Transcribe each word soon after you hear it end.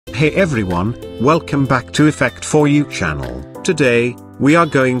Hey everyone, welcome back to Effect4You channel. Today, we are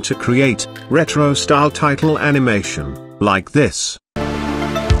going to create retro style title animation, like this.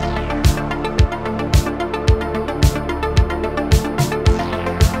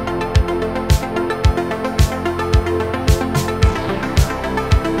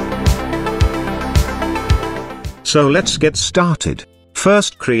 So let's get started.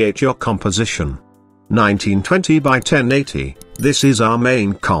 First create your composition. 1920 by 1080, this is our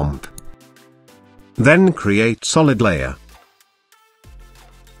main comp. Then create solid layer.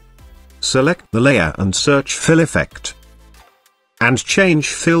 Select the layer and search fill effect. And change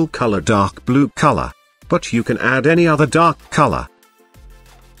fill color dark blue color, but you can add any other dark color.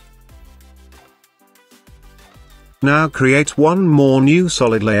 Now create one more new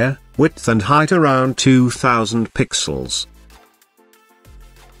solid layer, width and height around 2000 pixels.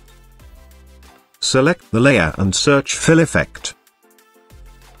 Select the layer and search fill effect.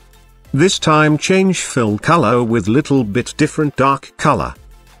 This time change fill color with little bit different dark color.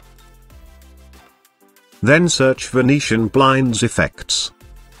 Then search Venetian blinds effects.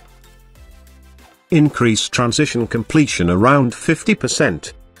 Increase transition completion around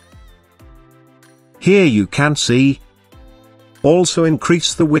 50%. Here you can see. Also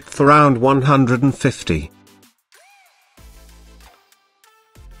increase the width around 150.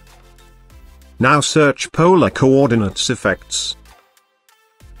 Now search polar coordinates effects.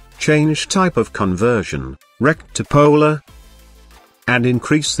 Change type of conversion, rect to polar. And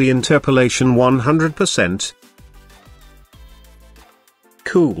increase the interpolation 100%.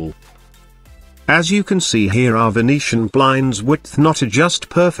 Cool. As you can see here our Venetian blinds width not adjust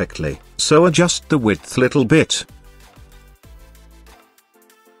perfectly, so adjust the width little bit.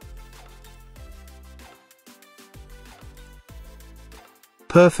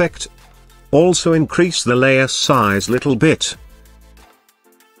 Perfect. Also increase the layer size little bit.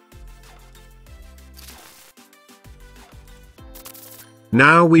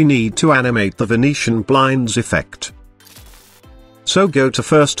 Now we need to animate the Venetian blinds effect. So go to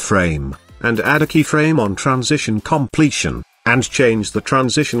first frame, and add a keyframe on transition completion, and change the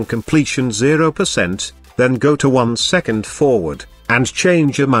transition completion 0%, then go to 1 second forward, and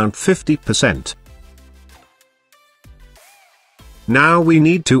change amount 50%. Now we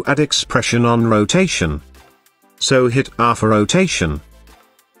need to add expression on rotation. So hit R for rotation.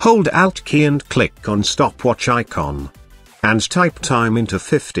 Hold Alt key and click on stopwatch icon. And type time into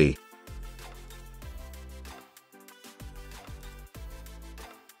 50.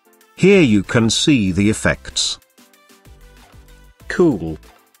 Here you can see the effects. Cool.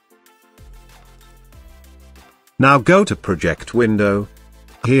 Now go to project window.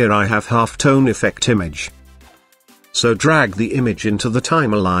 Here I have halftone effect image. So drag the image into the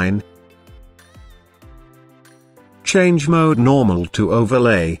timeline. Change mode normal to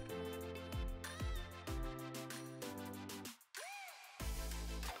overlay.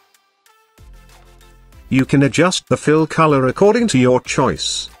 You can adjust the fill color according to your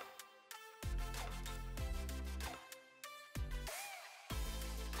choice.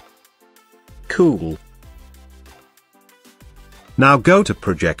 Cool. Now go to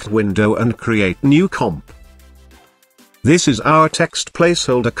project window and create new comp. This is our text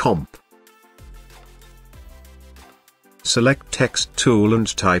placeholder comp. Select text tool and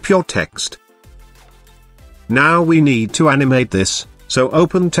type your text. Now we need to animate this, so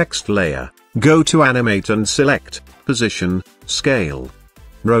open text layer, go to animate and select position, scale,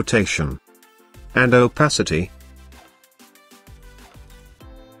 rotation, and opacity.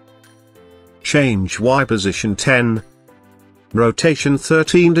 Change Y position 10, rotation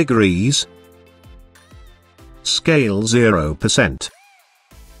 13 degrees, scale 0%,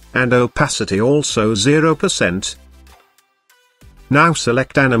 and opacity also 0%. Now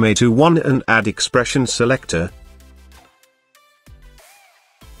select animate to 1 and add expression selector.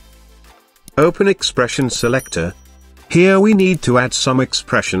 Open expression selector. Here we need to add some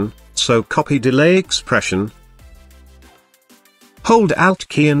expression, so copy delay expression. Hold Alt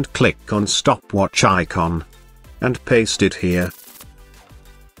key and click on stopwatch icon. And paste it here.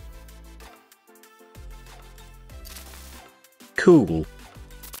 Cool.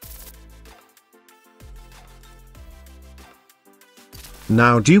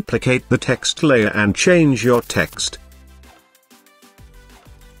 Now duplicate the text layer and change your text.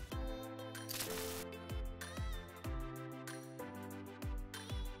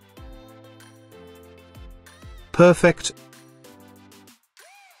 Perfect.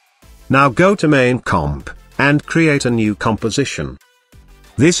 Now go to main comp, and create a new composition.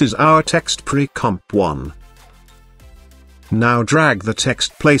 This is our text pre-comp 1. Now drag the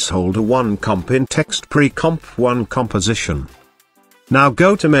text placeholder 1 comp in text pre-comp 1 composition. Now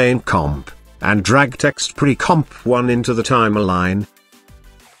go to main comp, and drag text pre-comp 1 into the timeline.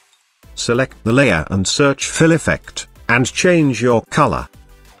 Select the layer and search fill effect, and change your color.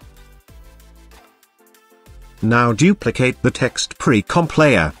 Now duplicate the text pre-comp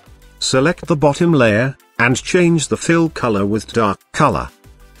layer. Select the bottom layer, and change the fill color with dark color.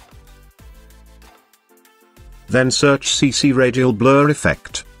 Then search CC Radial Blur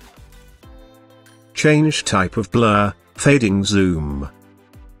Effect. Change type of blur, fading zoom.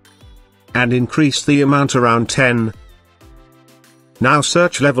 And increase the amount around 10. Now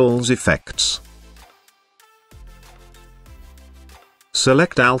search Levels Effects.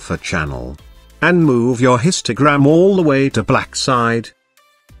 Select Alpha Channel. And move your histogram all the way to black side.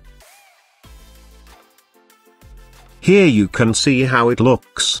 Here you can see how it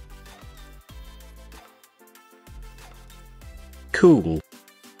looks. Cool.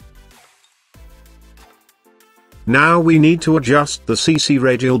 Now we need to adjust the CC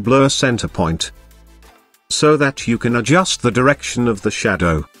Radial Blur center point, so that you can adjust the direction of the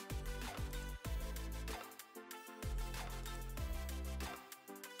shadow.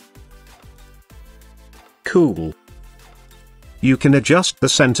 Cool. You can adjust the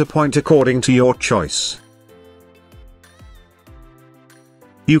center point according to your choice.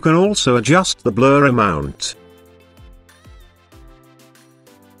 You can also adjust the blur amount.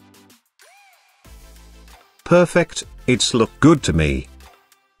 Perfect, it's look good to me.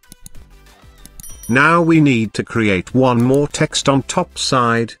 Now we need to create one more text on top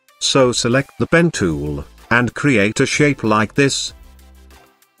side, so select the pen tool, and create a shape like this.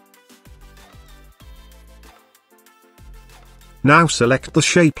 Now select the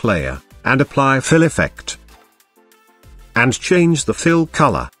shape layer, and apply fill effect. And change the fill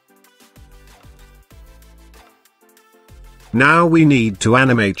color. Now we need to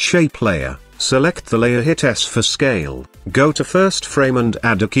animate shape layer. Select the layer, hit S for scale, go to first frame and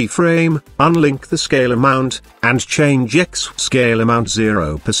add a keyframe, unlink the scale amount, and change X scale amount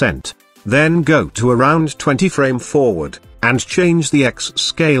 0%. Then go to around 20 frame forward, and change the X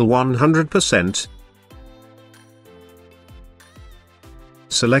scale 100%.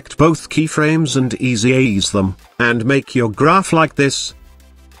 Select both keyframes and ease them, and make your graph like this.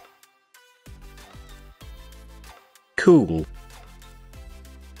 Cool.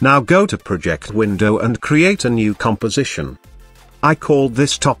 Now go to project window and create a new composition. I called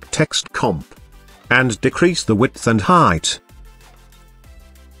this top text comp. And decrease the width and height.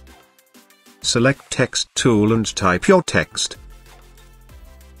 Select text tool and type your text.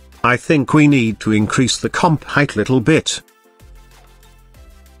 I think we need to increase the comp height little bit.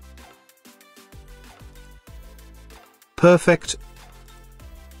 Perfect.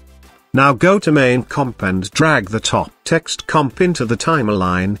 Now go to main comp and drag the top text comp into the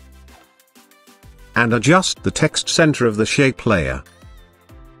timeline. And adjust the text center of the shape layer.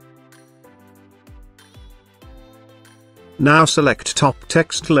 Now select top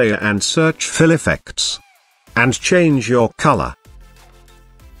text layer and search fill effects. And change your color.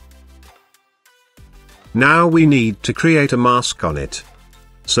 Now we need to create a mask on it.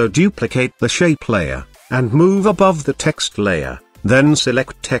 So duplicate the shape layer, and move above the text layer. Then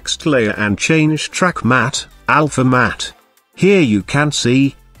select text layer and change track matte, alpha matte. Here you can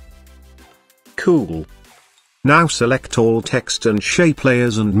see. Cool. Now select all text and shape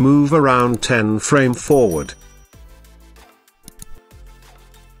layers and move around 10 frame forward.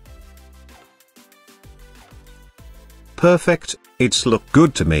 Perfect, it's look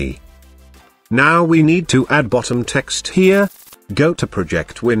good to me. Now we need to add bottom text here. Go to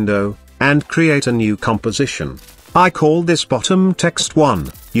project window, and create a new composition. I call this bottom text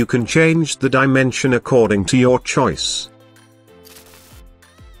 1, you can change the dimension according to your choice.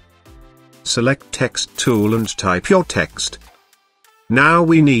 Select text tool and type your text. Now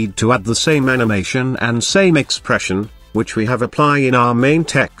we need to add the same animation and same expression, which we have apply in our main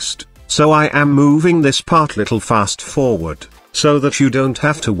text, so I am moving this part little fast forward, so that you don't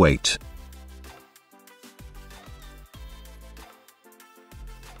have to wait.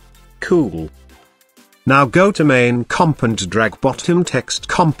 Cool. Now go to main comp and drag bottom text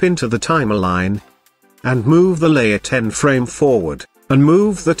comp into the timeline. And move the layer 10 frame forward, and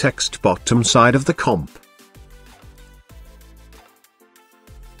move the text bottom side of the comp.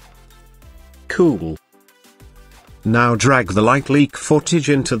 Cool. Now drag the light leak footage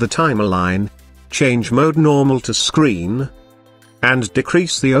into the timeline. Change mode normal to screen. And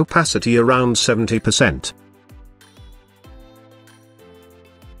decrease the opacity around 70%.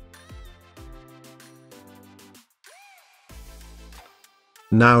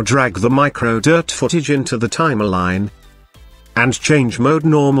 Now drag the micro dirt footage into the timeline. And change mode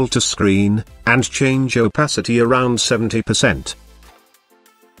normal to screen, and change opacity around 70%.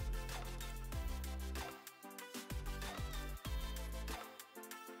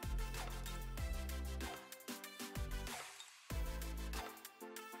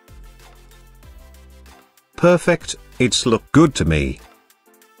 Perfect, it's look good to me.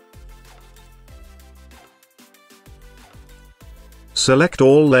 Select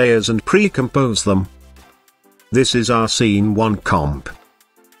all layers and pre-compose them. This is our scene 1 comp.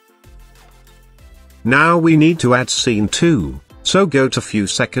 Now we need to add scene 2, so go to few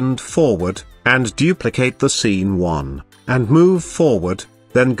second forward, and duplicate the scene 1, and move forward,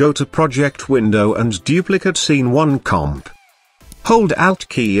 then go to project window and duplicate scene 1 comp. Hold Alt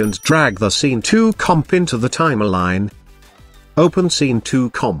key and drag the scene 2 comp into the timeline. Open scene 2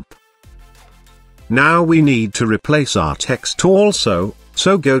 comp. Now we need to replace our text also,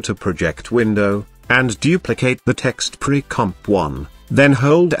 so go to project window, and duplicate the text pre-comp 1, then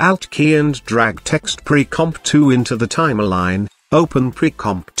hold Alt key and drag text pre-comp 2 into the timeline, open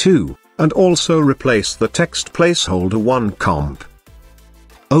pre-comp 2, and also replace the text placeholder 1 comp.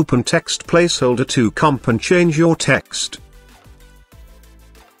 Open text placeholder 2 comp and change your text.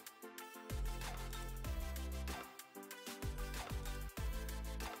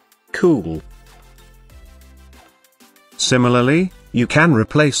 Cool. Similarly, you can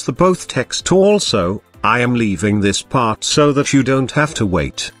replace the both text also. I am leaving this part so that you don't have to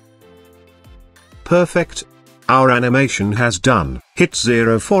wait. Perfect. Our animation has done. Hit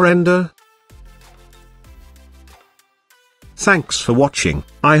 0 for render. Thanks for watching.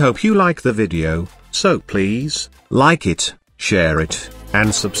 I hope you like the video, so please, like it, share it,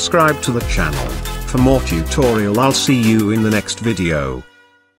 and subscribe to the channel. For more tutorial, I'll see you in the next video.